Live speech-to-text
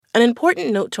An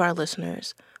important note to our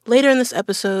listeners. Later in this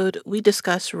episode, we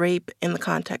discuss rape in the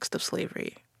context of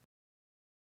slavery.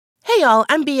 Hey y'all,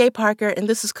 I'm B.A. Parker, and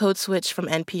this is Code Switch from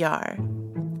NPR.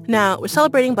 Now, we're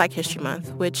celebrating Black History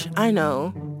Month, which I know,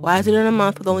 why is it in a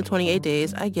month with only 28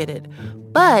 days? I get it.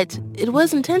 But it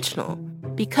was intentional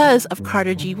because of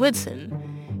Carter G. Woodson.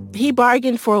 He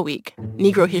bargained for a week,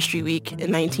 Negro History Week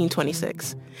in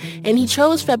 1926. And he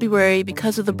chose February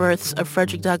because of the births of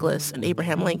Frederick Douglass and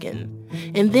Abraham Lincoln.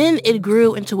 And then it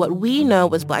grew into what we know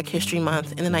as Black History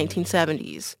Month in the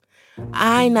 1970s.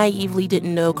 I naively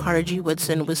didn't know Carter G.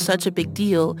 Woodson was such a big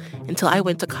deal until I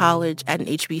went to college at an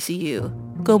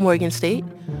HBCU, go Morgan State,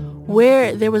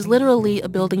 where there was literally a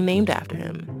building named after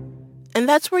him. And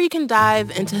that's where you can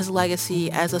dive into his legacy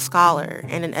as a scholar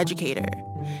and an educator.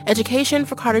 Education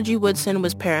for Carter G. Woodson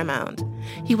was paramount.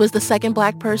 He was the second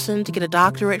Black person to get a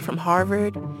doctorate from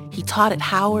Harvard. He taught at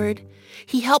Howard.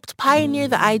 He helped pioneer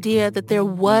the idea that there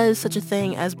was such a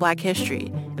thing as Black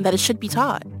history and that it should be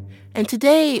taught. And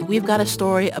today, we've got a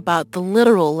story about the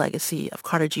literal legacy of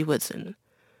Carter G. Woodson.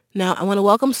 Now, I want to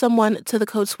welcome someone to the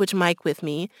Code Switch mic with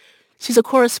me. She's a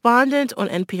correspondent on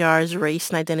NPR's Race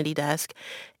and Identity Desk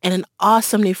and an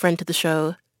awesome new friend to the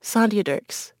show, Sandhya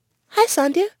Dirks. Hi,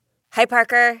 Sandhya. Hi,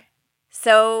 Parker.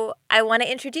 So I want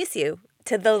to introduce you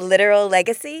to the literal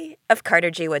legacy of Carter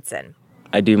G. Woodson.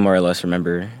 I do more or less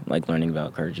remember, learning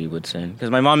about Carter G. Woodson. Because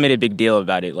my mom made a big deal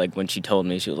about it, when she told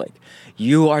me. She was like,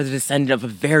 you are the descendant of a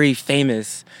very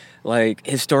famous,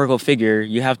 historical figure.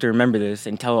 You have to remember this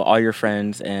and tell all your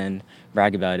friends and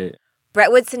brag about it.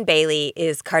 Brett Woodson Bailey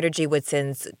is Carter G.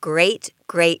 Woodson's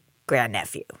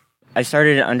great-great-grandnephew. I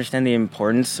started to understand the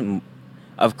importance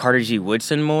of Carter G.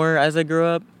 Woodson more as I grew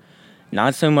up.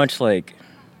 Not so much,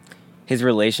 his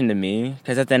relation to me.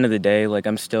 Because at the end of the day,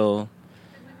 I'm still...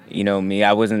 me,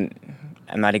 I'm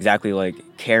not exactly,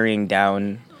 carrying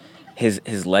down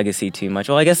his legacy too much.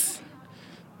 Well, I guess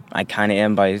I kind of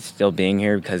am by still being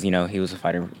here because, he was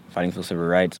fighting for civil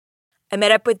rights. I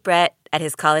met up with Brett at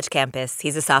his college campus.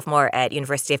 He's a sophomore at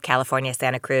University of California,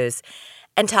 Santa Cruz.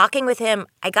 And talking with him,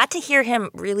 I got to hear him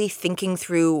really thinking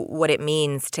through what it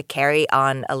means to carry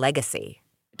on a legacy.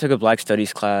 I took a Black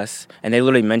Studies class, and they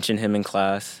literally mentioned him in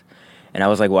class. And I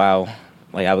was like, wow,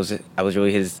 I was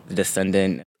really his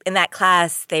descendant. In that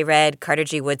class, they read Carter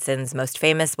G. Woodson's most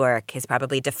famous work, his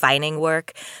probably defining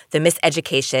work, The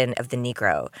Miseducation of the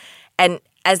Negro. And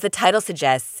as the title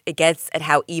suggests, it gets at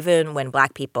how even when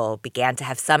Black people began to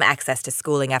have some access to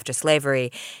schooling after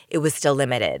slavery, it was still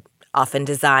limited, often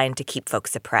designed to keep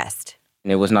folks suppressed.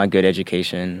 And it was not good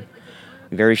education.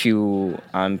 Very few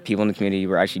people in the community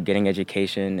were actually getting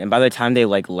education. And by the time they,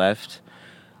 left...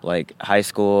 high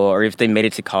school, or if they made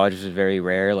it to college, which was very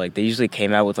rare, they usually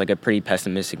came out with, a pretty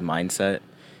pessimistic mindset.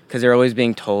 Because they're always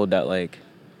being told that,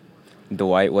 the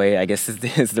white way, I guess,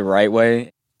 is the right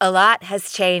way. A lot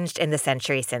has changed in the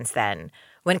century since then.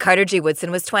 When Carter G.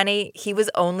 Woodson was 20, he was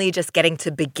only just getting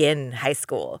to begin high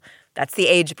school. That's the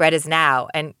age Brett is now,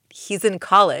 and he's in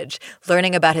college,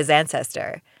 learning about his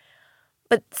ancestor.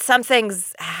 But some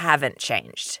things haven't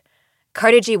changed.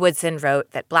 Carter G. Woodson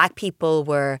wrote that Black people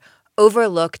were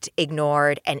overlooked,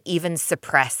 ignored, and even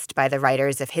suppressed by the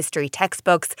writers of history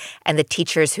textbooks and the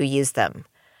teachers who used them.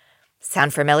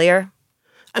 Sound familiar?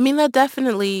 I mean, that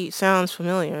definitely sounds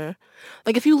familiar.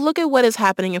 If you look at what is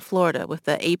happening in Florida with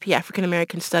the AP African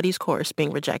American Studies course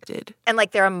being rejected. And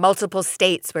there are multiple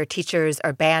states where teachers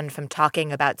are banned from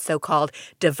talking about so-called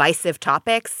divisive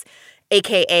topics,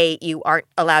 a.k.a. you aren't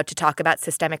allowed to talk about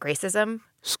systemic racism.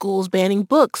 Schools banning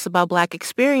books about Black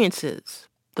experiences.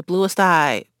 The Bluest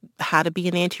Eye, How to Be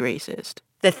an Anti-Racist.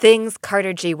 The things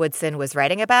Carter G. Woodson was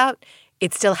writing about,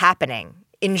 it's still happening,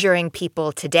 injuring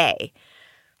people today.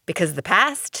 Because the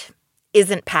past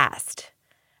isn't past.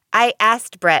 I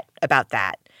asked Brett about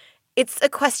that. It's a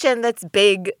question that's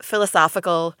big,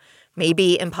 philosophical,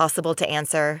 maybe impossible to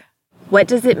answer. What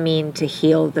does it mean to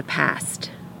heal the past?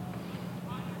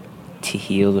 To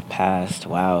heal the past?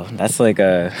 Wow, that's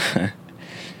a...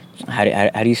 how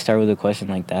do you start with a question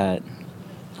like that?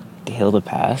 To heal the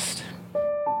past?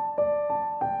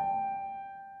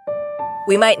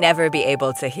 We might never be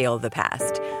able to heal the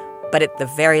past, but at the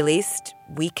very least,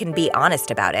 we can be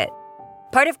honest about it.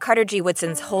 Part of Carter G.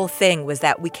 Woodson's whole thing was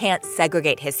that we can't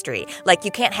segregate history.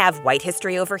 You can't have white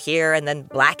history over here and then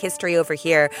Black history over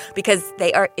here because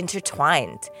they are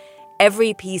intertwined.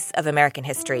 Every piece of American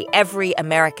history, every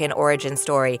American origin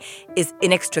story is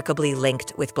inextricably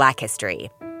linked with Black history.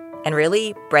 And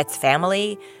really, Brett's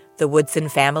family, the Woodson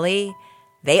family,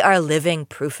 they are living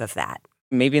proof of that.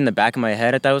 Maybe in the back of my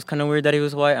head, I thought it was kind of weird that he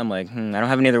was white. I'm like, I don't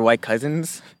have any other white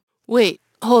cousins. Wait,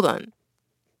 hold on.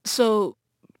 So,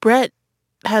 Brett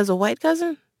has a white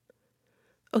cousin?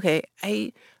 Okay,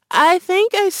 I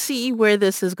think I see where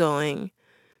this is going.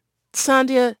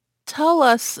 Sandhya, tell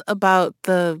us about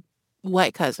the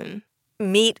white cousin.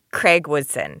 Meet Craig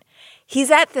Woodson.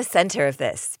 He's at the center of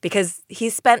this because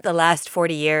he's spent the last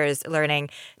 40 years learning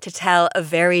to tell a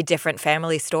very different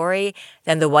family story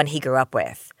than the one he grew up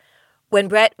with. When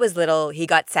Brett was little, he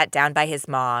got sat down by his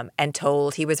mom and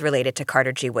told he was related to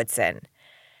Carter G. Woodson.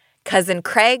 Cousin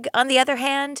Craig, on the other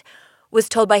hand, was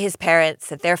told by his parents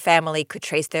that their family could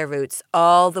trace their roots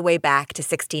all the way back to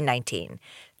 1619,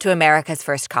 to America's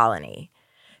first colony.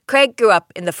 Craig grew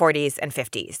up in the 40s and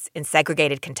 50s in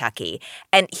segregated Kentucky,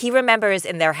 and he remembers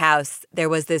in their house there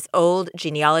was this old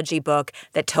genealogy book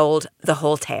that told the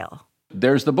whole tale.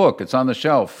 There's the book. It's on the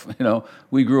shelf.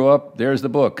 We grew up, there's the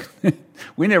book.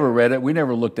 We never read it. We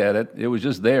never looked at it. It was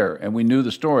just there, and we knew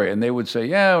the story. And they would say,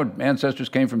 yeah, ancestors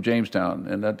came from Jamestown,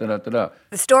 and da-da-da-da-da.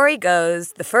 The story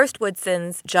goes, the first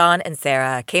Woodsons, John and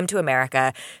Sarah, came to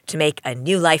America to make a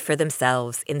new life for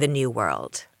themselves in the New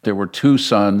World. There were two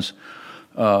sons.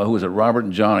 Who was it, Robert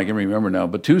and John? I can't remember now,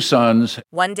 but two sons.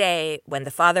 One day, when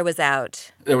the father was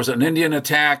out, there was an Indian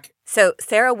attack. So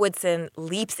Sarah Woodson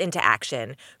leaps into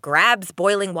action, grabs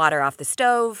boiling water off the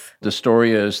stove. The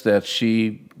story is that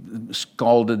she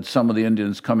scalded some of the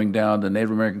Indians coming down, the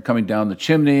Native American coming down the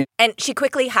chimney. And she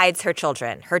quickly hides her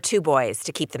children, her two boys,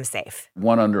 to keep them safe.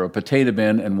 One under a potato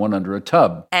bin and one under a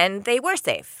tub. And they were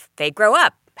safe. They grow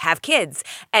up, have kids.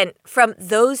 And from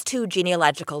those two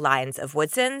genealogical lines of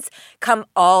Woodsons come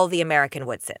all the American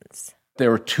Woodsons. There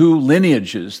were two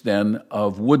lineages then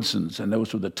of Woodsons, and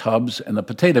those were the tubs and the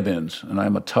potato bins, and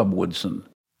I'm a tub Woodson.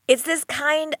 It's this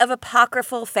kind of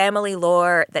apocryphal family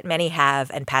lore that many have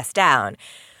and pass down.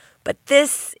 But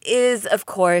this is, of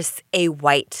course, a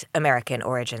white American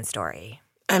origin story.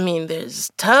 I mean,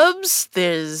 there's tubs,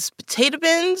 there's potato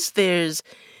bins, there's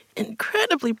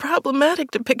incredibly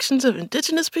problematic depictions of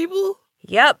indigenous people.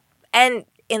 Yep. And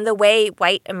in the way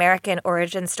white American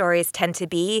origin stories tend to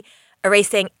be,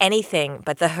 erasing anything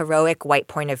but the heroic white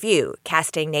point of view,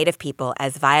 casting Native people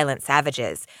as violent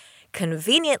savages,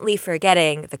 conveniently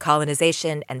forgetting the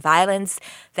colonization and violence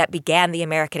that began the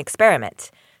American experiment,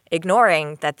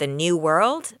 ignoring that the New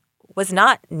World was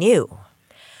not new.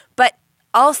 But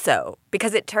also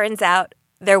because it turns out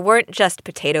there weren't just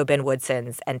potato bin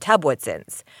Woodsons and tub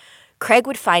Woodsons. Craig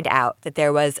would find out that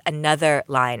there was another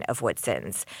line of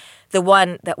Woodsons, the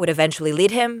one that would eventually lead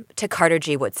him to Carter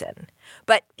G. Woodson.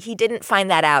 But he didn't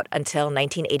find that out until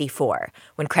 1984,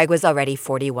 when Craig was already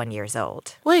 41 years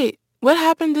old. Wait, what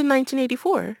happened in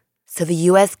 1984? So the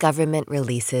U.S. government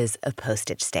releases a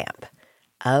postage stamp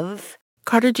of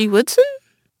Carter G. Woodson?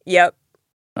 Yep.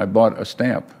 I bought a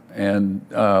stamp, and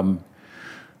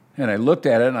I looked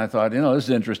at it, and I thought, this is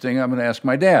interesting. I'm going to ask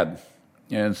my dad.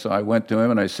 And so I went to him,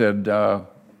 and I said,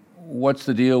 what's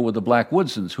the deal with the Black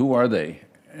Woodsons? Who are they?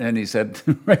 And he said,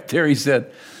 right there, he said,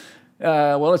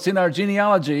 well, it's in our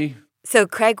genealogy. So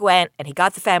Craig went, and he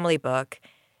got the family book.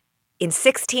 In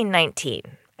 1619,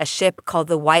 a ship called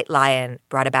the White Lion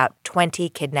brought about 20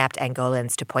 kidnapped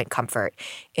Angolans to Point Comfort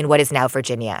in what is now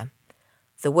Virginia.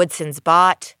 The Woodsons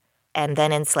bought and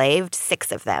then enslaved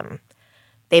 6 of them.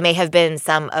 They may have been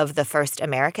some of the first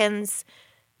Americans.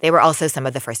 They were also some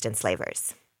of the first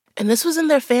enslavers. And this was in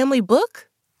their family book?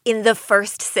 In the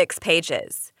first 6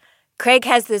 pages. Craig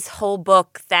has this whole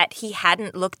book that he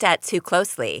hadn't looked at too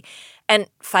closely. And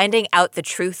finding out the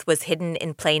truth was hidden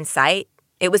in plain sight,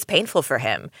 it was painful for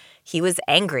him. He was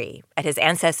angry at his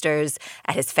ancestors,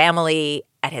 at his family,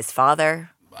 at his father.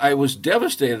 I was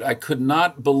devastated. I could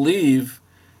not believe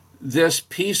this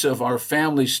piece of our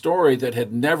family story that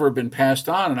had never been passed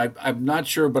on. And I'm not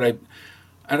sure, but I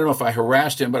don't know if I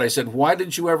harassed him, but I said, why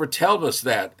didn't you ever tell us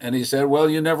that? And he said, well,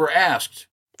 you never asked.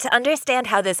 To understand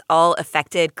how this all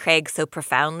affected Craig so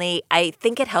profoundly, I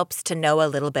think it helps to know a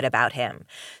little bit about him.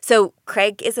 So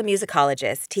Craig is a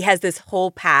musicologist. He has this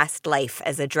whole past life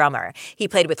as a drummer. He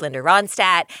played with Linda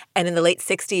Ronstadt, and in the late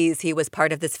 60s, he was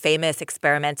part of this famous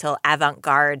experimental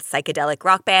avant-garde psychedelic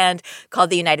rock band called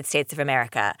the United States of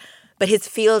America. But his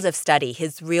field of study,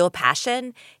 his real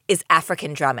passion, is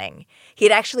African drumming. He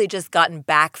had actually just gotten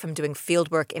back from doing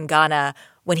fieldwork in Ghana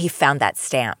when he found that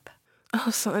stamp. Oh,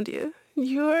 Sandhya,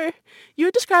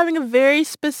 you're describing a very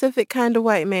specific kind of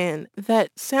white man that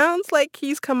sounds like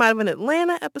he's come out of an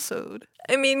Atlanta episode.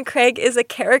 I mean, Craig is a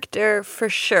character for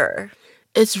sure.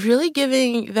 It's really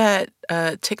giving that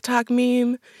TikTok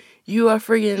meme, you are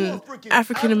friggin'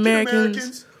 African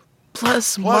Americans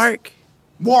plus Mark.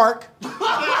 Mark. You know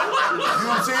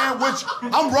what I'm saying?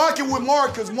 Which I'm rocking with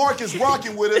Mark because Mark is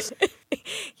rocking with us.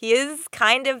 He is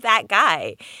kind of that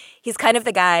guy. He's kind of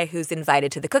the guy who's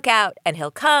invited to the cookout, and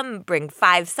he'll come, bring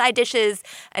 5 side dishes,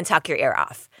 and talk your ear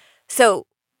off. So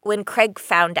when Craig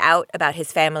found out about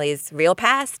his family's real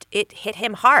past, it hit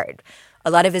him hard.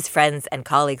 A lot of his friends and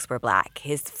colleagues were Black.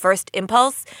 His first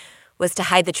impulse was to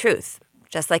hide the truth,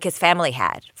 just like his family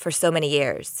had for so many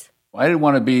years. I didn't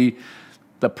want to be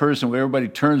the person where everybody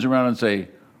turns around and say,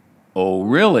 "Oh,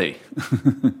 really?"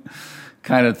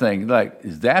 kind of thing. Like,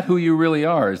 is that who you really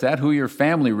are? Is that who your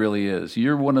family really is?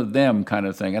 You're one of them kind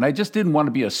of thing. And I just didn't want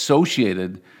to be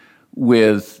associated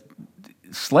with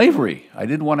slavery. I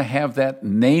didn't want to have that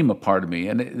name a part of me.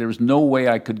 And there was no way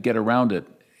I could get around it.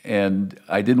 And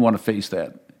I didn't want to face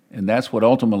that. And that's what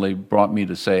ultimately brought me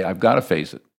to say, I've got to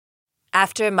face it.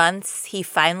 After months, he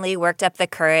finally worked up the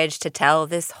courage to tell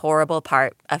this horrible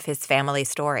part of his family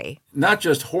story. Not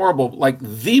just horrible, like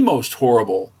the most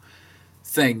horrible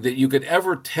thing that you could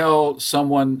ever tell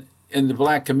someone in the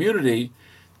Black community,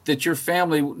 that your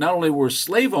family not only were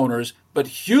slave owners, but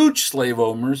huge slave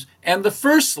owners and the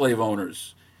first slave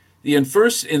owners, the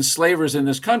first enslavers in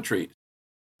this country.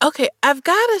 Okay, I've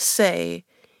got to say,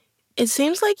 it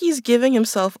seems like he's giving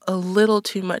himself a little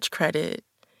too much credit.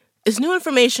 It's new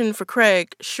information for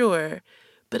Craig, sure,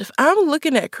 but if I'm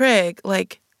looking at Craig,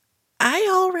 like, I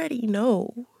already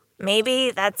know.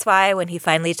 Maybe that's why when he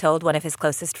finally told one of his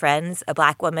closest friends, a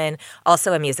Black woman,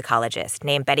 also a musicologist,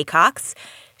 named Betty Cox,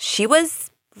 she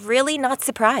was really not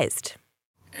surprised.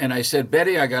 And I said,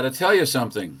 "Betty, I got to tell you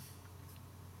something."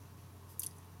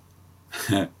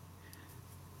 I'm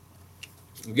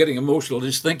getting emotional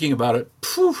just thinking about it.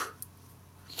 Phew.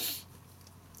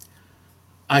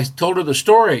 I told her the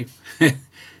story,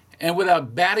 and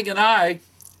without batting an eye,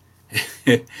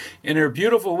 in her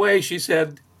beautiful way, she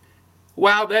said,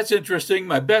 "Wow, that's interesting.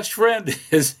 My best friend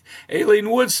is Aileen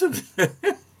Woodson."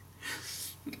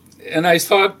 And I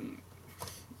thought,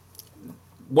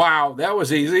 wow, that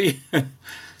was easy.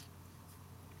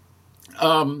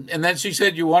 And then she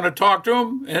said, "You want to talk to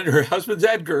him?" And her husband's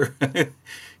Edgar.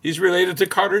 He's related to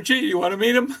Carter G. You want to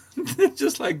meet him?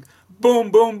 Just like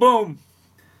boom, boom, boom.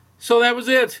 So that was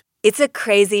it. It's a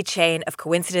crazy chain of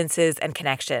coincidences and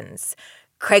connections.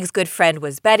 Craig's good friend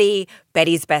was Betty.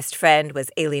 Betty's best friend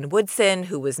was Aileen Woodson,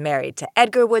 who was married to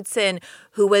Edgar Woodson,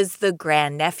 who was the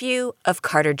grandnephew of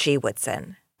Carter G.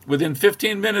 Woodson. Within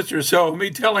 15 minutes or so of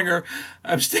me telling her,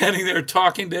 I'm standing there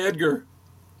talking to Edgar.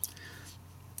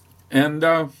 And,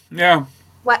 yeah.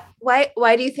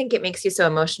 Why do you think it makes you so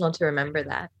emotional to remember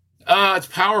that? It's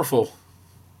powerful.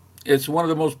 It's one of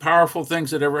the most powerful things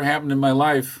that ever happened in my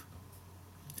life.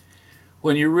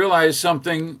 When you realize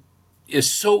something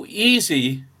is so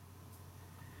easy,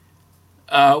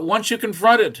 once you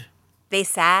confront it. They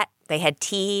sat, they had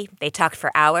tea, they talked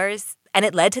for hours, and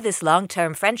it led to this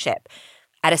long-term friendship.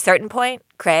 At a certain point,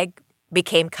 Craig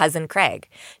became Cousin Craig,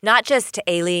 not just to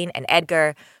Aileen and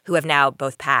Edgar, who have now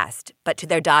both passed, but to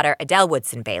their daughter Adele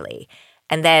Woodson Bailey.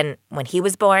 And then, when he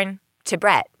was born, to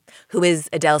Brett, who is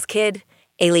Adele's kid,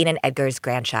 Aileen and Edgar's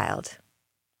grandchild.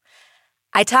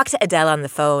 I talked to Adele on the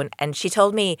phone, and she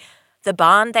told me the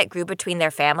bond that grew between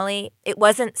their family, it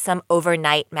wasn't some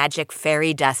overnight magic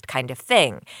fairy dust kind of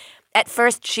thing. At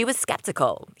first, she was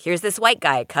skeptical. Here's this white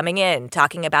guy coming in,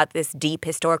 talking about this deep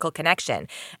historical connection.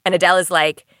 And Adele is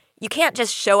like, you can't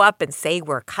just show up and say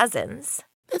we're cousins.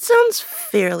 That sounds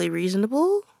fairly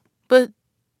reasonable, but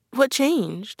what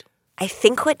changed? I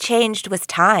think what changed was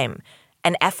time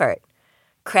and effort.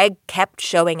 Craig kept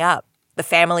showing up. The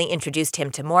family introduced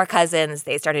him to more cousins.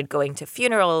 They started going to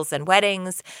funerals and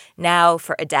weddings. Now,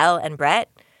 for Adele and Brett,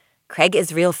 Craig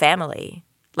is real family,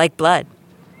 like blood.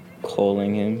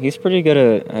 Calling him. He's pretty good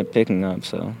at picking up,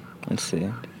 so let's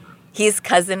see. He's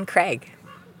Cousin Craig.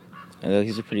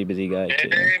 He's a pretty busy guy, too.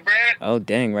 Hey, Brett. Oh,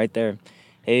 dang, right there.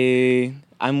 Hey,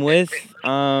 I'm with,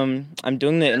 I'm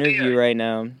doing the interview right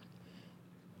now.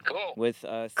 Cool. With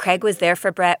Craig was there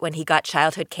for Brett when he got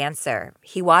childhood cancer.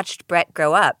 He watched Brett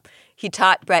grow up. He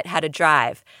taught Brett how to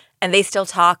drive. And they still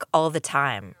talk all the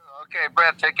time. Okay,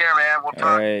 Brett, take care, man. We'll talk.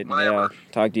 All right, whenever.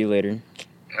 yeah, talk to you later.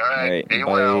 All right. Be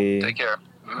bye. well. Take care.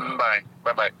 Bye.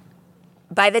 Bye-bye.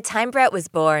 By the time Brett was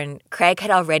born, Craig had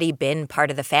already been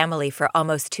part of the family for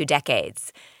almost 2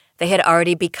 decades. They had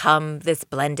already become this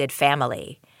blended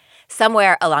family.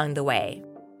 Somewhere along the way,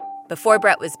 before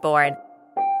Brett was born,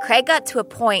 Craig got to a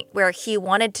point where he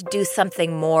wanted to do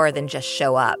something more than just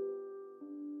show up.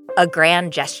 A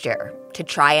grand gesture to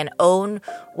try and own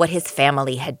what his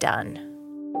family had done.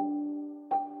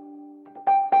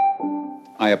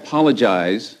 I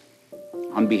apologize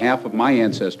on behalf of my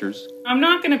ancestors. I'm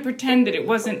not going to pretend that it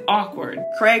wasn't awkward.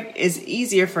 Craig is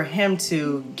easier for him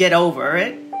to get over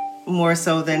it, more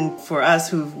so than for us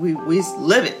who we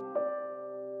live it.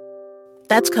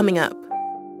 That's coming up.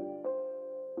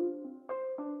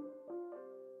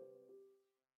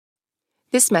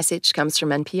 This message comes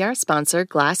from NPR sponsor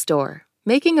Glassdoor.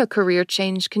 Making a career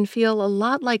change can feel a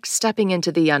lot like stepping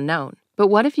into the unknown. But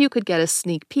what if you could get a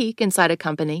sneak peek inside a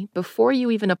company before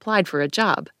you even applied for a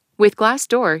job? With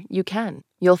Glassdoor, you can.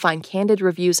 You'll find candid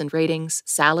reviews and ratings,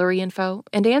 salary info,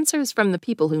 and answers from the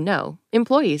people who know,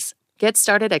 employees. Get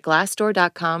started at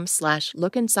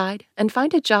glassdoor.com/lookinside and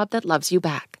find a job that loves you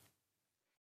back.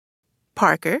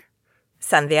 Parker.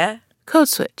 Sandhya. Code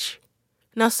Switch.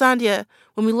 Now, Sandhya,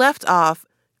 when we left off,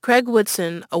 Craig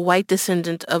Woodson, a white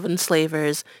descendant of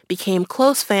enslavers, became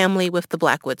close family with the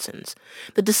Black Woodsons,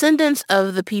 the descendants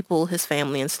of the people his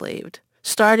family enslaved,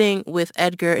 starting with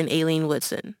Edgar and Aileen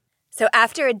Woodson. So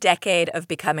after a decade of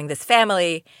becoming this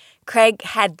family, Craig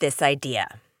had this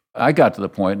idea. I got to the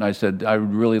point and I said, I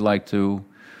would really like to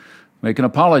make an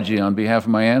apology on behalf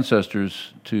of my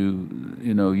ancestors to,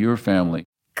 your family.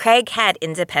 Craig had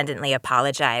independently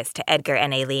apologized to Edgar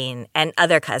and Aileen and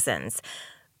other cousins,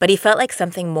 but he felt like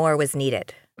something more was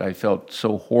needed. I felt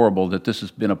so horrible that this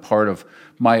has been a part of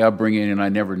my upbringing and I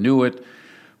never knew it.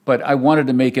 But I wanted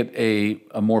to make it a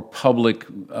more public,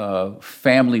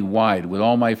 family-wide, with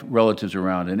all my relatives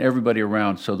around and everybody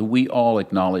around so that we all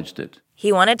acknowledged it.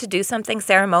 He wanted to do something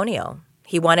ceremonial.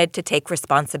 He wanted to take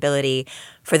responsibility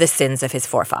for the sins of his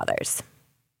forefathers.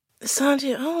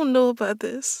 Sandhya, I don't know about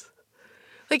this.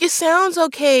 It sounds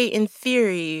okay in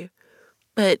theory,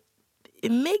 but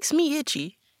it makes me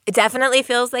itchy. It definitely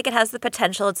feels like it has the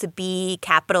potential to be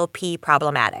capital P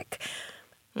problematic.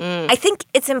 I think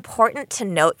it's important to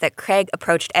note that Craig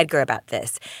approached Edgar about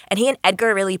this, and he and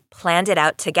Edgar really planned it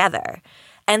out together.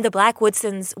 And the Black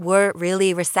Woodsons were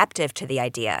really receptive to the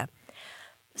idea.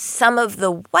 Some of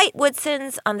the white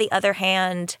Woodsons, on the other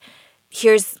hand,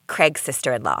 here's Craig's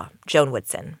sister-in-law, Joan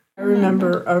Woodson. I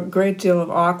remember a great deal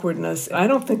of awkwardness. I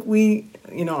don't think we,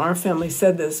 our family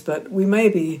said this, but we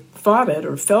maybe thought it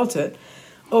or felt it.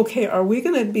 Okay, are we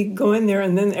going to be going there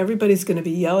and then everybody's going to be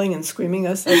yelling and screaming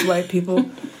us as white people?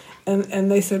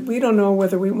 And they said, we don't know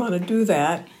whether we want to do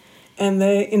that. And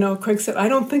Craig said, I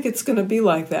don't think it's going to be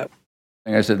like that.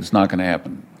 I said, it's not going to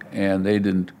happen. And they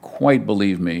didn't quite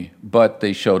believe me, but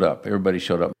they showed up. Everybody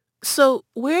showed up. So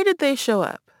where did they show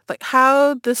up?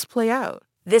 How did this play out?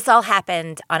 This all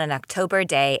happened on an October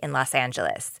day in Los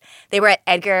Angeles. They were at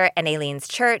Edgar and Aileen's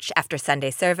church after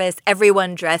Sunday service,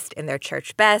 everyone dressed in their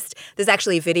church best. There's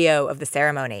actually video of the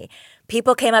ceremony.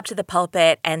 People came up to the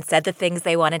pulpit and said the things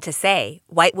they wanted to say.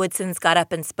 White Woodsons got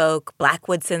up and spoke. Black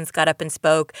Woodsons got up and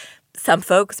spoke. Some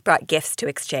folks brought gifts to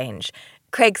exchange.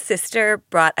 Craig's sister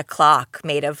brought a clock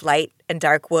made of light and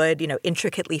dark wood,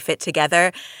 intricately fit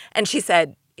together. And she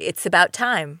said, it's about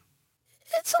time.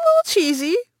 It's a little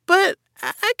cheesy, but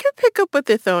I could pick up what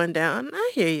they're throwing down.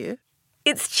 I hear you.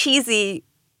 It's cheesy,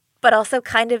 but also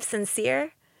kind of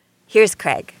sincere. Here's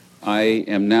Craig. I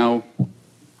am now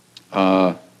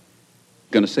going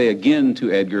to say again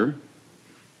to Edgar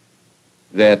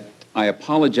that I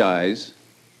apologize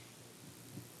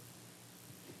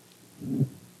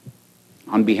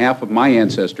on behalf of my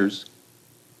ancestors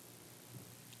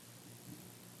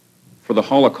for the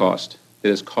Holocaust that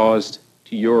is caused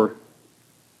to your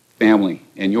family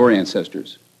and your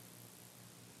ancestors.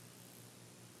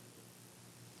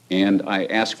 And I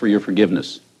ask for your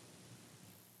forgiveness.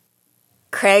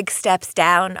 Craig steps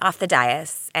down off the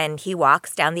dais, and he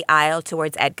walks down the aisle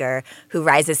towards Edgar, who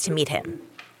rises to meet him.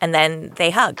 And then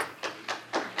they hug.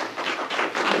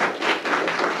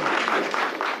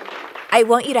 I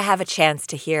want you to have a chance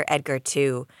to hear Edgar,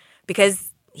 too,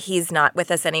 because he's not with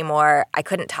us anymore. I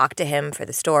couldn't talk to him for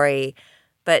the story,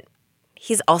 but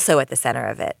he's also at the center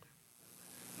of it.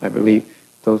 I believe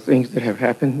those things that have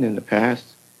happened in the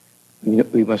past,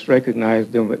 we must recognize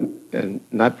them and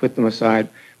not put them aside,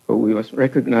 but we must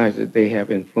recognize that they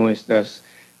have influenced us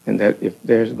and that if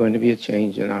there's going to be a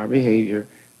change in our behavior,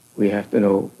 we have to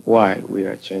know why we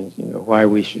are changing, why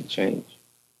we should change.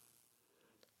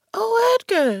 Oh,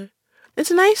 Edgar, it's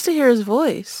nice to hear his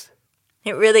voice.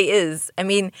 It really is. I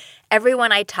mean,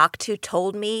 everyone I talked to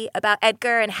told me about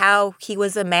Edgar and how he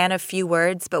was a man of few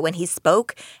words, but when he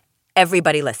spoke,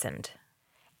 everybody listened.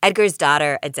 Edgar's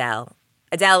daughter, Adele.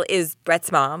 Adele is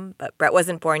Brett's mom, but Brett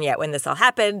wasn't born yet when this all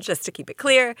happened, just to keep it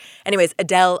clear. Anyways,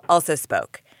 Adele also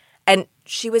spoke. And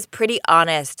she was pretty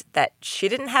honest that she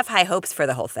didn't have high hopes for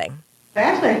the whole thing.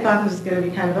 Actually, I thought this was going to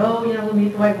be kind of, we'll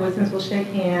meet the White Woodsons, we'll shake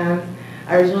hands.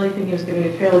 I was really thinking it was going to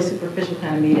be a fairly superficial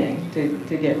kind of meeting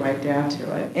to get right down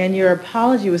to it. And your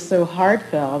apology was so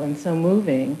heartfelt and so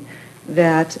moving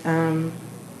that,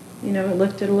 it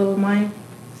lifted a little of my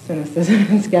cynicism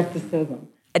and skepticism.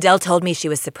 Adele told me she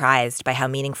was surprised by how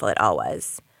meaningful it all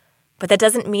was. But that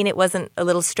doesn't mean it wasn't a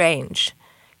little strange.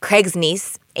 Craig's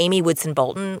niece, Amy Woodson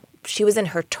Bolton, she was in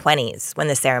her 20s when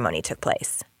the ceremony took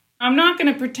place. I'm not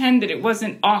going to pretend that it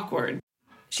wasn't awkward.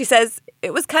 She says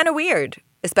it was kind of weird,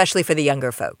 especially for the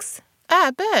younger folks.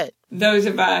 I bet. Those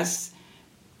of us,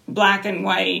 black and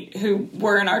white, who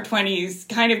were in our 20s,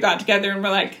 kind of got together and were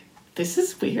like, this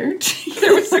is weird.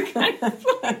 There was a kind of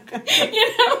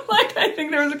I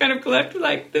think there was a kind of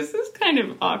collective, this is kind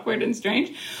of awkward and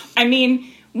strange. I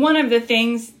mean, one of the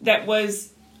things that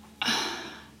was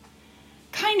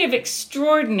kind of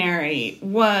extraordinary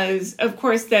was, of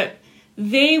course, that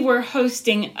they were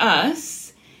hosting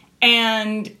us,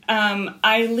 and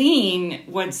Eileen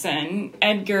Woodson,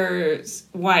 Edgar's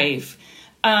wife,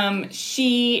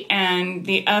 she and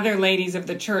the other ladies of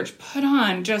the church put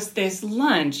on just this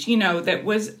lunch, that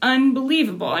was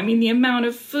unbelievable. I mean, the amount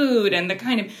of food and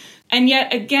and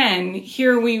yet again,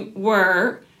 here we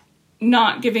were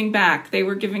not giving back. They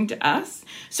were giving to us.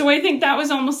 So I think that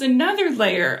was almost another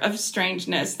layer of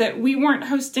strangeness, that we weren't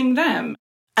hosting them.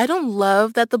 I don't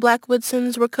love that the Black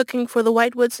Woodsons were cooking for the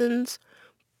White Woodsons,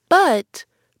 but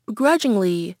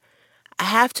begrudgingly, I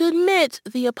have to admit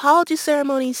the apology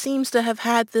ceremony seems to have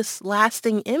had this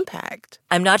lasting impact.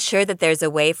 I'm not sure that there's a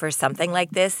way for something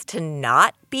like this to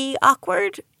not be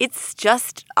awkward. It's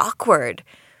just awkward.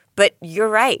 But you're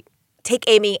right. Take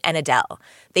Amy and Adele.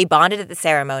 They bonded at the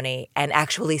ceremony and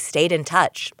actually stayed in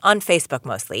touch, on Facebook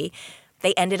mostly.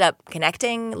 They ended up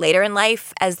connecting later in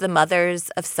life as the mothers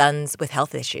of sons with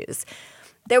health issues.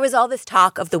 There was all this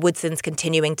talk of the Woodsons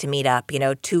continuing to meet up,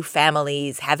 two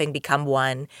families having become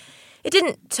one. It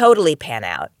didn't totally pan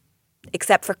out,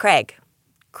 except for Craig.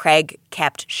 Craig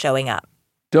kept showing up.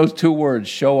 Those two words,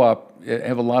 show up,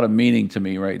 have a lot of meaning to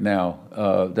me right now.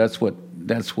 That's what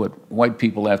white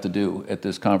people have to do at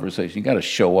this conversation. You got to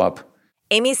show up.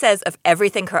 Amy says of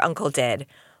everything her uncle did,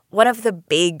 one of the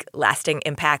big lasting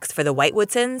impacts for the White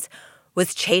Woodsons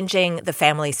was changing the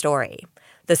family story,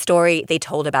 the story they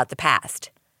told about the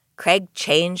past. Craig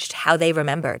changed how they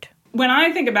remembered. When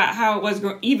I think about how it was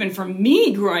even for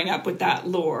me growing up with that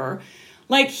lore,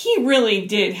 he really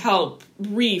did help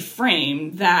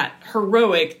reframe that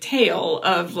heroic tale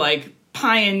of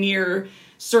pioneer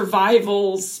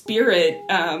survival spirit,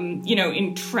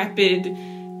 intrepid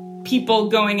people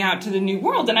going out to the new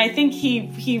world. And I think he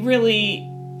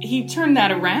turned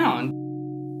that around.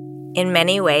 In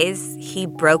many ways, he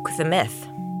broke the myth.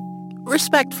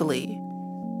 Respectfully,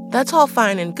 that's all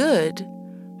fine and good,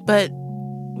 but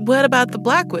what about the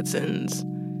Black Woodsons?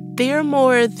 They're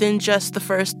more than just the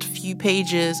first few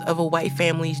pages of a white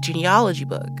family's genealogy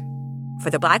book. For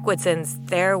the Black Woodsons,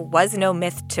 there was no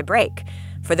myth to break.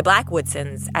 For the Black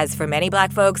Woodsons, as for many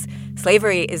Black folks,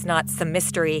 slavery is not some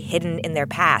mystery hidden in their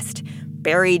past,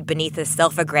 buried beneath a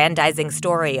self-aggrandizing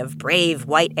story of brave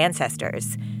white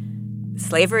ancestors.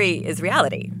 Slavery is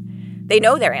reality. They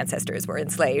know their ancestors were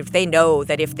enslaved. They know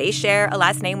that if they share a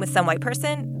last name with some white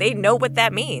person, they know what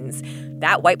that means.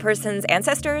 That white person's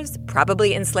ancestors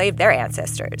probably enslaved their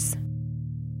ancestors.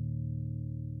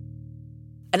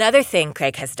 Another thing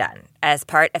Craig has done as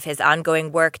part of his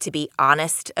ongoing work to be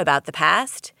honest about the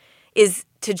past is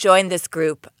to join this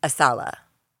group, ASALH,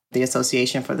 the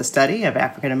Association for the Study of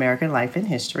African American Life and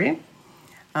History,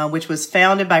 which was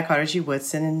founded by Carter G.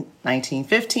 Woodson in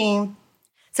 1915.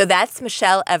 So that's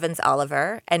Michelle Evans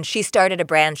Oliver, and she started a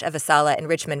branch of ASALH in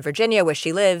Richmond, Virginia, where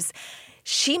she lives.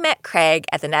 She met Craig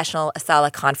at the National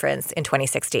ASALH Conference in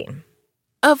 2016.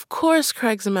 Of course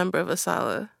Craig's a member of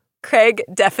ASALH. Craig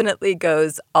definitely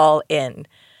goes all in.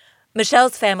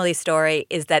 Michelle's family story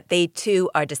is that they, too,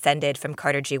 are descended from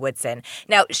Carter G. Woodson.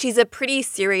 Now, she's a pretty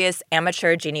serious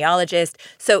amateur genealogist,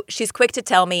 so she's quick to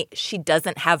tell me she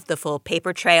doesn't have the full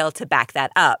paper trail to back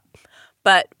that up.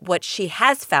 But what she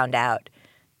has found out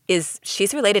is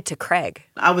she's related to Craig.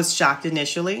 I was shocked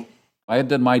initially. I had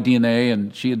done my DNA,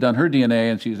 and she had done her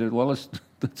DNA, and she said, well, let's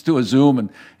do a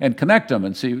Zoom and connect them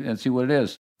and see what it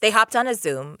is. They hopped on a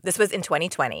Zoom. This was in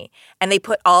 2020. And they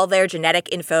put all their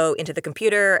genetic info into the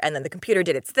computer, and then the computer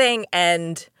did its thing,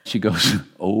 and... She goes,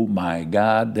 oh, my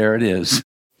God, there it is.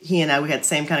 He and I, we had the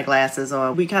same kind of glasses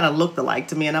on. We kind of looked alike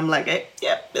to me, and I'm like, hey,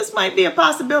 yep, this might be a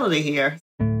possibility here.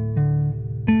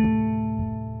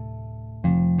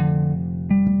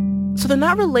 So they're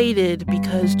not related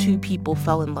because two people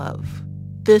fell in love.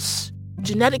 This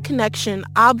genetic connection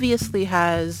obviously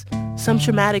has some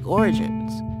traumatic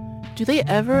origins. Do they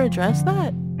ever address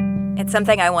that? It's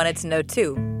something I wanted to know,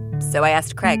 too. So I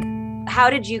asked Craig. How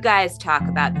did you guys talk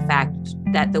about the fact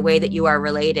that the way that you are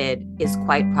related is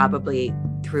quite probably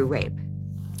through rape?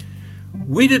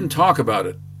 We didn't talk about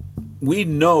it. We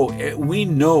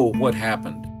know what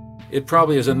happened. It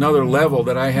probably is another level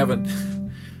that I haven't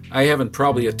I haven't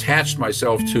probably attached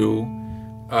myself to,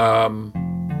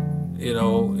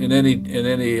 in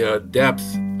any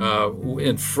depth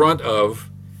in front of.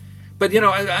 But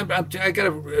I got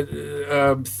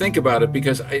to think about it,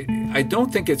 because I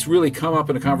don't think it's really come up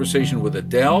in a conversation with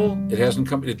Adele.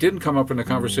 It didn't come up in a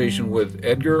conversation with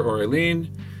Edgar or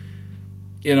Eileen.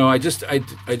 I just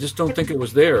don't think it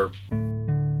was there.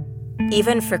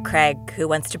 Even for Craig, who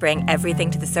wants to bring everything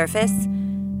to the surface,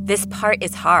 this part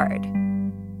is hard.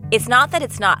 It's not that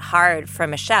it's not hard for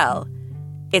Michelle.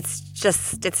 It's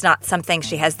just it's not something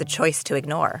she has the choice to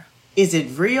ignore. Is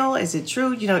it real? Is it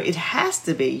true? It has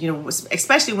to be,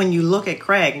 especially when you look at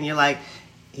Craig and you're like,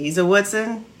 he's a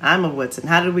Woodson, I'm a Woodson.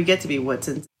 How did we get to be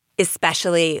Woodsons?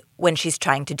 Especially when she's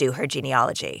trying to do her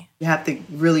genealogy. You have to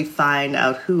really find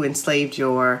out who enslaved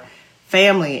your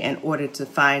family in order to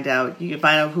find out. You can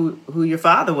find out who your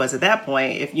father was at that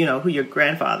point, if who your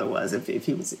grandfather was, if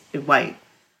he was white.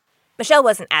 Michelle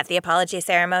wasn't at the apology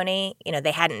ceremony.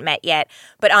 They hadn't met yet.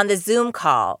 But on the Zoom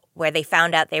call where they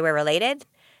found out they were related,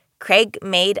 Craig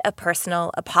made a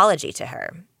personal apology to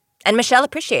her. And Michelle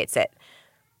appreciates it.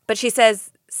 But she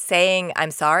says saying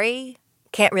I'm sorry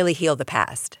can't really heal the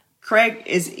past. Craig,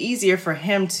 is easier for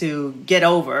him to get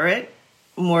over it,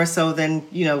 more so than,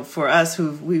 for us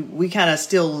who we kind of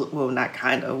still, well, not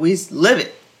kind of, we live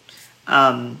it.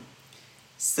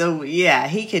 So, yeah,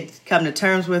 he could come to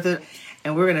terms with it,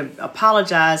 and we're going to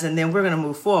apologize, and then we're going to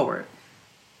move forward.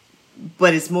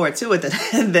 But it's more to it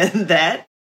than that.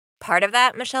 Part of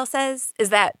that, Michelle says, is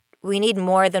that we need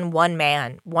more than one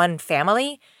man, one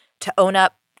family, to own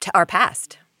up to our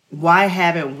past. Why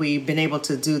haven't we been able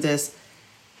to do this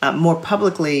more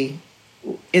publicly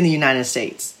in the United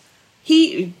States?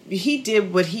 He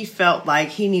did what he felt like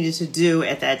he needed to do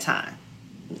at that time.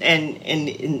 And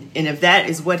if that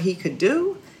is what he could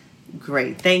do,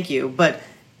 great, thank you. But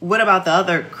what about the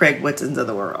other Craig Woodsons of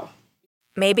the world?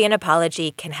 Maybe an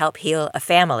apology can help heal a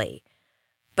family.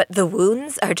 But the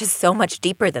wounds are just so much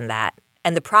deeper than that.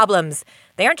 And the problems,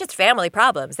 they aren't just family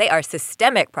problems. They are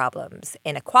systemic problems.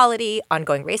 Inequality,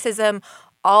 ongoing racism,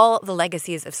 all the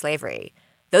legacies of slavery.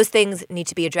 Those things need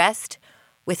to be addressed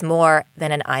with more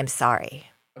than an I'm sorry.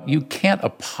 You can't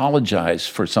apologize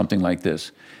for something like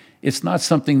this. It's not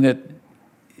something that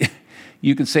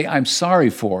you can say I'm sorry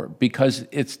for, because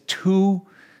it's too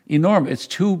enormous. It's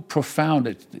too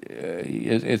profound.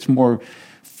 It's more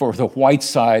for the white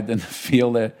side than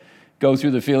go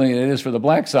through the feeling it is for the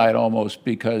black side almost,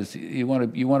 because you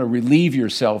want to relieve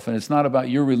yourself, and it's not about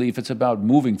your relief, it's about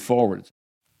moving forward.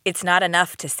 It's not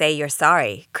enough to say you're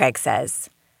sorry, Craig says.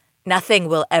 Nothing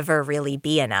will ever really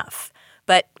be enough.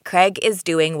 But Craig is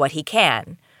doing what he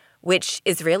can, which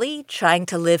is really trying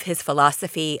to live his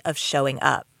philosophy of showing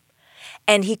up.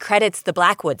 And he credits the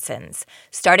Black Woodsons,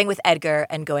 starting with Edgar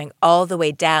and going all the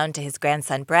way down to his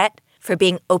grandson Brett, for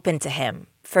being open to him,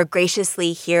 for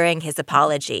graciously hearing his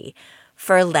apology,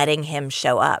 for letting him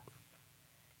show up.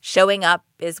 Showing up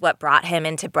is what brought him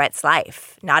into Brett's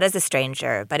life, not as a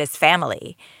stranger, but as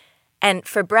family. And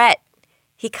for Brett,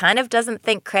 he kind of doesn't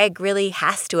think Craig really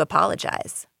has to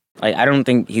apologize. I don't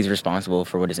think he's responsible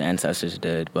for what his ancestors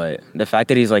did, but the fact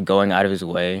that he's going out of his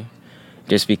way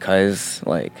just because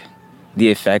the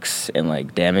effects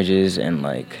and damages and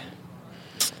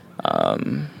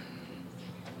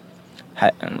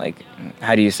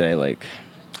how do you say,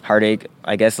 heartache,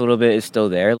 I guess a little bit is still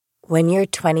there. When you're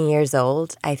 20 years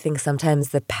old, I think sometimes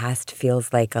the past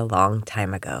feels like a long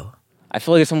time ago. I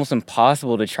feel like it's almost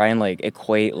impossible to try and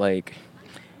equate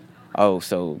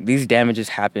so these damages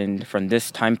happened from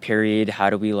this time period. How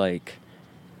do we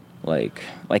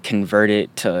convert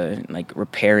it to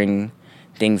repairing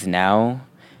things now?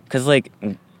 Because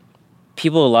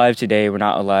people alive today were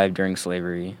not alive during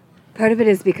slavery. Part of it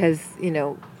is because,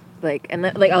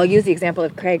 I'll use the example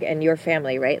of Craig and your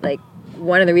family, right?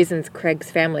 One of the reasons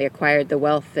Craig's family acquired the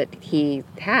wealth that he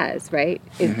has, right,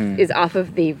 is off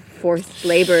of the forced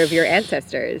labor of your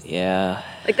ancestors. Yeah.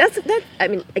 That's I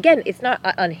mean, again, it's not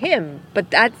on him, but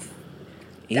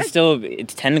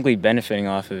it's technically benefiting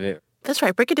off of it. That's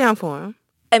right. Break it down for him.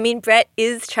 I mean, Brett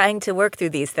is trying to work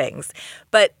through these things,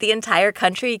 but the entire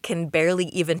country can barely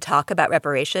even talk about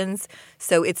reparations,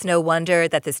 so it's no wonder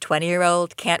that this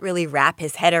 20-year-old can't really wrap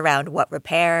his head around what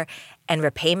repair and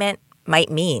repayment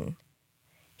might mean.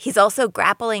 He's also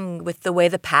grappling with the way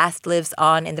the past lives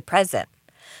on in the present.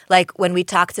 When we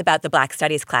talked about the Black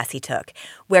Studies class he took,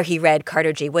 where he read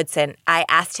Carter G. Woodson, I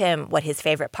asked him what his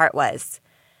favorite part was.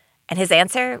 And his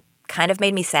answer kind of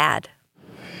made me sad.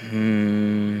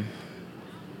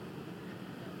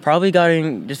 Probably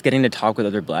getting to talk with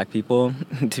other Black people,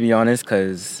 to be honest,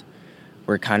 because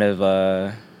we're kind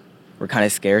of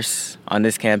scarce on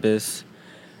this campus.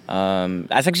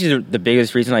 That's actually the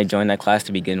biggest reason I joined that class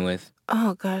to begin with.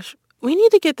 Oh, gosh. We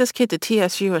need to get this kid to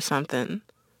TSU or something.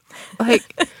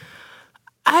 Like,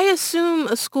 I assume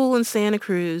a school in Santa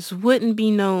Cruz wouldn't be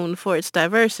known for its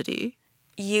diversity.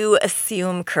 You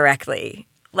assume correctly.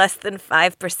 Less than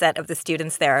 5% of the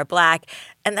students there are Black,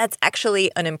 and that's actually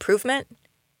an improvement.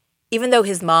 Even though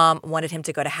his mom wanted him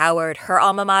to go to Howard, her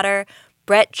alma mater,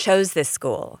 Brett chose this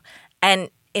school. And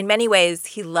in many ways,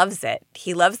 he loves it.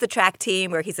 He loves the track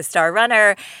team where he's a star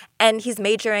runner, and he's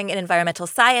majoring in environmental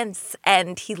science,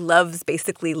 and he loves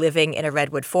basically living in a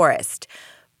redwood forest.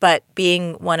 But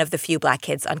being one of the few Black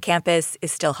kids on campus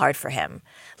is still hard for him.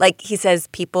 Like, he says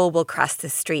people will cross the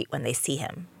street when they see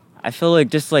him. I feel like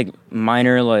just, like,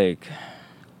 minor, like,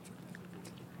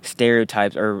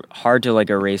 stereotypes are hard to,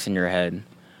 like, erase in your head.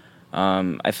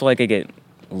 I feel like I get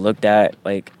looked at,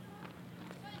 like,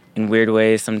 in weird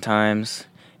ways sometimes.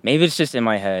 Maybe it's just in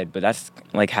my head, but that's,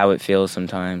 like, how it feels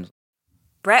sometimes.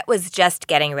 Brett was just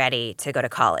getting ready to go to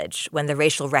college when the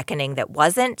racial reckoning that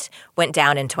went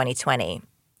down in 2020.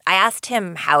 I asked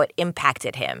him how it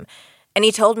impacted him, and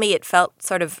he told me it felt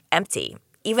sort of empty.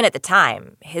 Even at the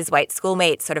time, his white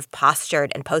schoolmates sort of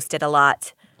postured and posted a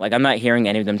lot. Like, I'm not hearing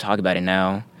any of them talk about it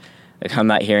now. Like, I'm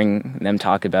not hearing them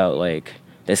talk about, like,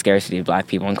 the scarcity of Black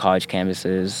people on college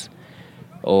campuses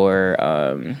or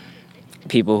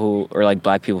people who, or, like,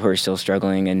 Black people who are still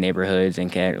struggling in neighborhoods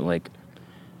and can't, like,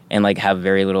 and, like, have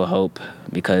very little hope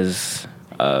because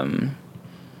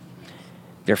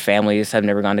their families have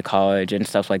never gone to college and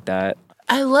stuff like that.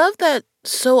 I love that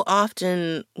so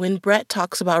often when Brett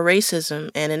talks about racism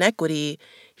and inequity,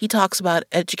 he talks about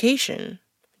education,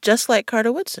 just like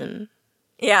Carter Woodson.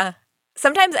 Yeah.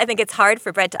 Sometimes I think it's hard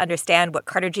for Brett to understand what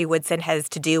Carter G. Woodson has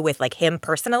to do with, like, him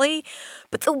personally,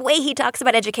 but the way he talks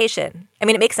about education, I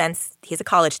mean, it makes sense. He's a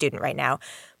college student right now,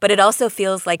 but it also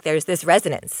feels like there's this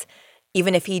resonance,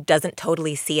 even if he doesn't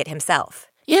totally see it himself.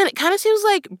 Yeah, and it kind of seems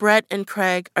like Brett and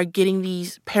Craig are getting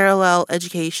these parallel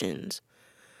educations.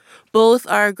 Both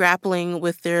are grappling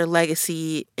with their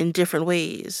legacy in different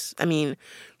ways. I mean,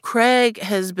 Craig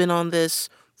has been on this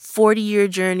 40-year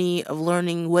journey of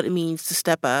learning what it means to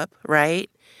step up, right?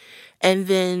 And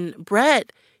then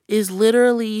Brett is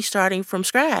literally starting from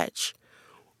scratch.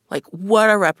 Like, what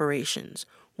are reparations?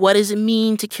 What does it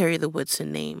mean to carry the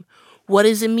Woodson name? What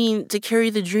does it mean to carry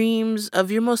the dreams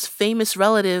of your most famous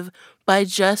relative by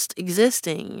just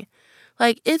existing?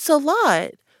 Like, it's a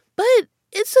lot, but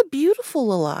it's a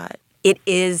beautiful a lot. It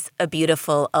is a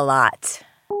beautiful a lot.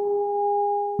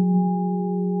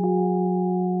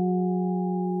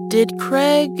 Did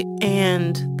Craig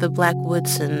and the Black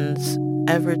Woodsons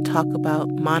ever talk about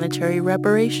monetary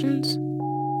reparations?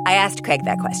 I asked Craig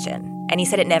that question, and he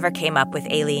said it never came up with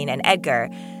Aileen and Edgar,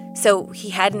 so he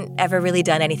hadn't ever really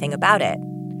done anything about it.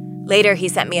 Later, he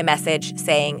sent me a message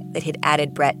saying that he'd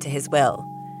added Brett to his will.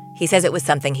 He says it was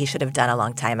something he should have done a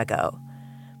long time ago.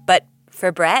 But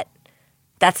for Brett,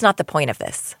 that's not the point of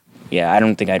this. Yeah, I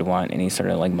don't think I'd want any sort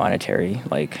of, like, monetary,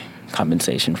 like,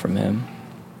 compensation from him.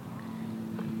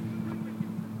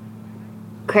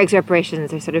 Craig's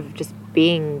reparations are sort of just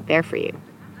being there for you.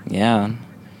 Yeah.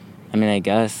 I mean, I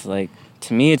guess, like,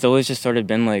 to me, it's always just sort of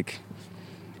been, like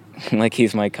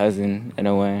he's my cousin in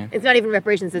a way. It's not even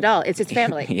reparations at all. It's just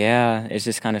family. Yeah, it's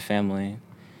just kind of family.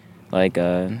 Like,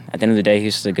 at the end of the day,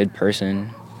 he's just a good person.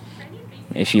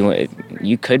 If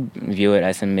you could view it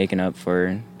as him making up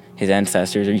for his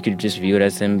ancestors, or you could just view it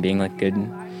as him being, like,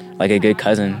 a good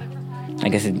cousin. I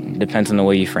guess it depends on the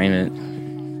way you frame it.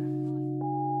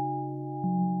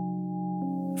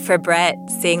 For Brett,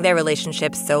 seeing their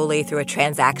relationship solely through a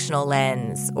transactional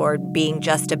lens or being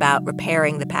just about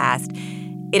repairing the past,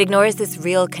 it ignores this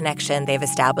real connection they've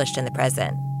established in the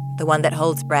present, the one that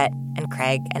holds Brett and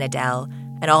Craig and Adele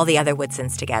and all the other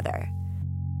Woodsons together.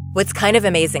 What's kind of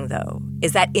amazing, though,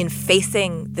 is that in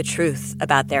facing the truth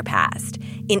about their past,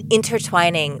 in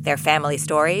intertwining their family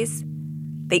stories,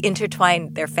 they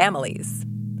intertwined their families,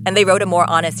 and they wrote a more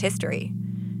honest history.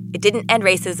 It didn't end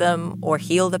racism or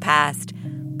heal the past,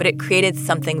 but it created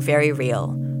something very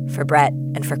real for Brett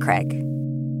and for Craig.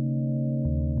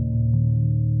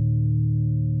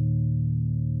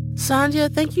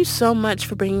 Sandhya, thank you so much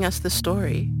for bringing us this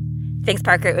story. Thanks,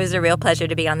 Parker. It was a real pleasure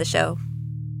to be on the show.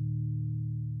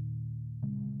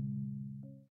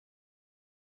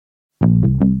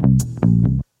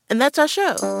 And that's our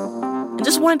show. I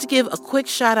just wanted to give a quick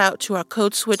shout out to our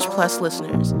Code Switch Plus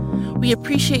listeners. We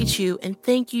appreciate you and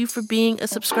thank you for being a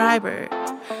subscriber.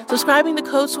 Subscribing to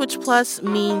Code Switch Plus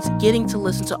means getting to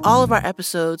listen to all of our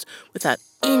episodes without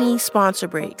any sponsor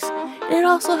breaks. And it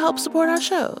also helps support our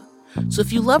show. So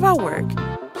if you love our work,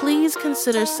 please please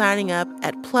consider signing up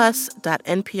at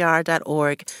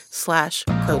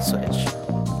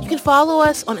plus.npr.org/codeswitch. You can follow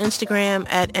us on Instagram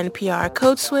at NPR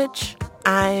Codeswitch.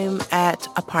 I'm at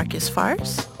Aparcus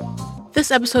Farce.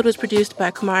 This episode was produced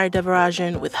by Kumari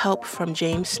Devarajan with help from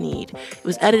James Sneed. It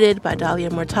was edited by Dahlia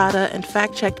Mortada and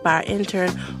fact-checked by our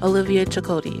intern, Olivia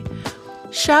Chakoti.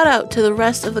 Shout out to the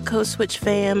rest of the Code Switch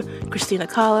fam: Christina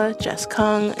Kala, Jess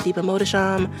Kung, Deepa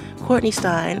Modasham, Courtney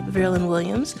Stein, Verlin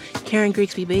Williams, Karen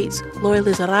Grigsby Bates, Lori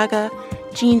Lizarraga,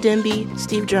 Gene Demby,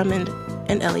 Steve Drummond,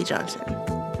 and Ellie Johnson.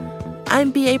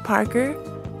 I'm B.A. Parker.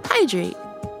 Hydrate.